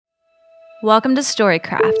Welcome to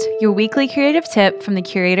Storycraft, your weekly creative tip from the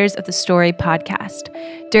curators of the Story podcast.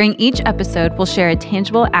 During each episode, we'll share a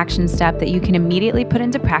tangible action step that you can immediately put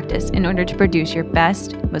into practice in order to produce your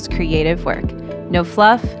best, most creative work. No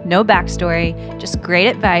fluff, no backstory, just great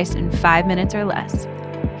advice in 5 minutes or less.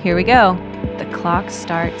 Here we go. The clock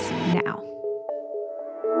starts now.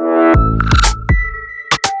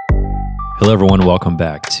 Hello, everyone. Welcome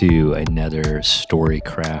back to another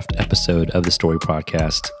Storycraft episode of the Story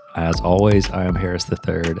podcast. As always, I am Harris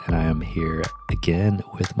III, and I am here again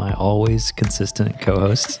with my always consistent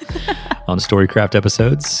co-host on Storycraft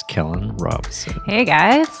episodes, Kellen Robinson. Hey,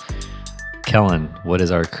 guys. Kellen, what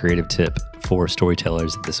is our creative tip for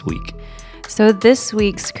storytellers this week? So this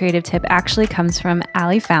week's creative tip actually comes from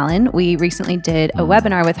Ali Fallon. We recently did a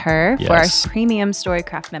webinar with her for our premium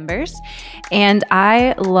Storycraft members, and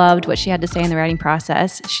I loved what she had to say in the writing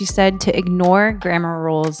process. She said to ignore grammar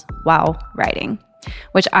rules while writing,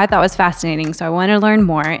 which I thought was fascinating. So I wanted to learn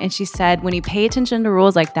more. And she said, when you pay attention to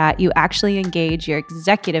rules like that, you actually engage your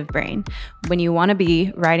executive brain when you want to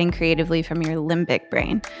be writing creatively from your limbic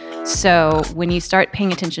brain. So when you start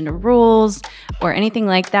paying attention to rules or anything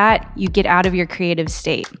like that, you get out of your creative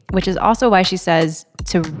state, which is also why she says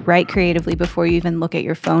to write creatively before you even look at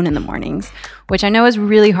your phone in the mornings, which I know is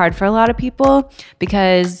really hard for a lot of people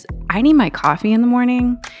because I need my coffee in the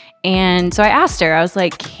morning. And so I asked her, I was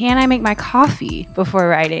like, can I make my coffee before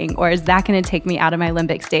writing, or is that going to take me out of my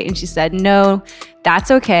limbic state? And she said, no,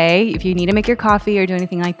 that's okay. If you need to make your coffee or do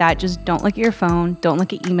anything like that, just don't look at your phone, don't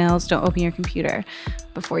look at emails, don't open your computer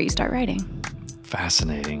before you start writing.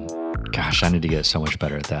 Fascinating. Gosh, I need to get so much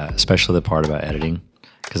better at that, especially the part about editing,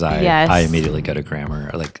 because I immediately go to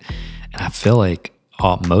grammar. And I feel like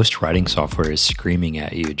most writing software is screaming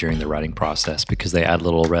at you during the writing process because they add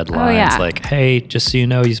little red lines like, hey, just so you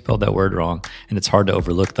know, you spelled that word wrong. And it's hard to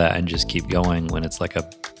overlook that and just keep going when it's like a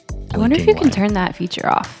I wonder if you can turn that feature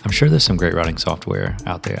off. I'm sure there's some great writing software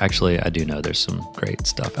out there. Actually, I do know there's some great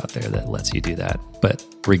stuff out there that lets you do that. But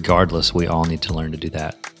regardless, we all need to learn to do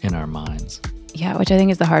that in our minds. Yeah, which I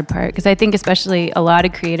think is the hard part, because I think especially a lot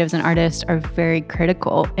of creatives and artists are very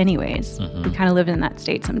critical anyways. Mm-hmm. We kind of live in that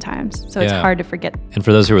state sometimes, so it's hard to forget. And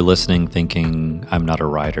for those who are listening thinking, I'm not a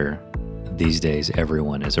writer, these days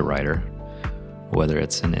everyone is a writer, whether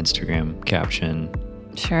it's an Instagram caption,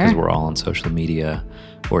 because we're all on social media,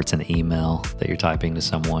 or it's an email that you're typing to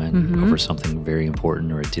someone over something very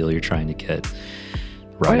important or a deal you're trying to get.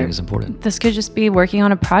 Writing is important. This could just be working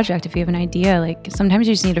on a project. If you have an idea, like sometimes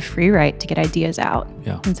you just need a free write to get ideas out.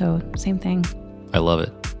 Yeah. And so same thing. I love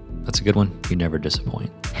it. That's a good one. You never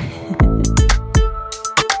disappoint.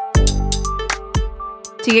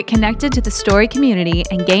 To get connected to the Story community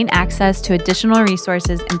and gain access to additional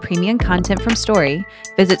resources and premium content from Story,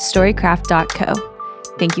 visit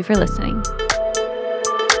storycraft.co. Thank you for listening.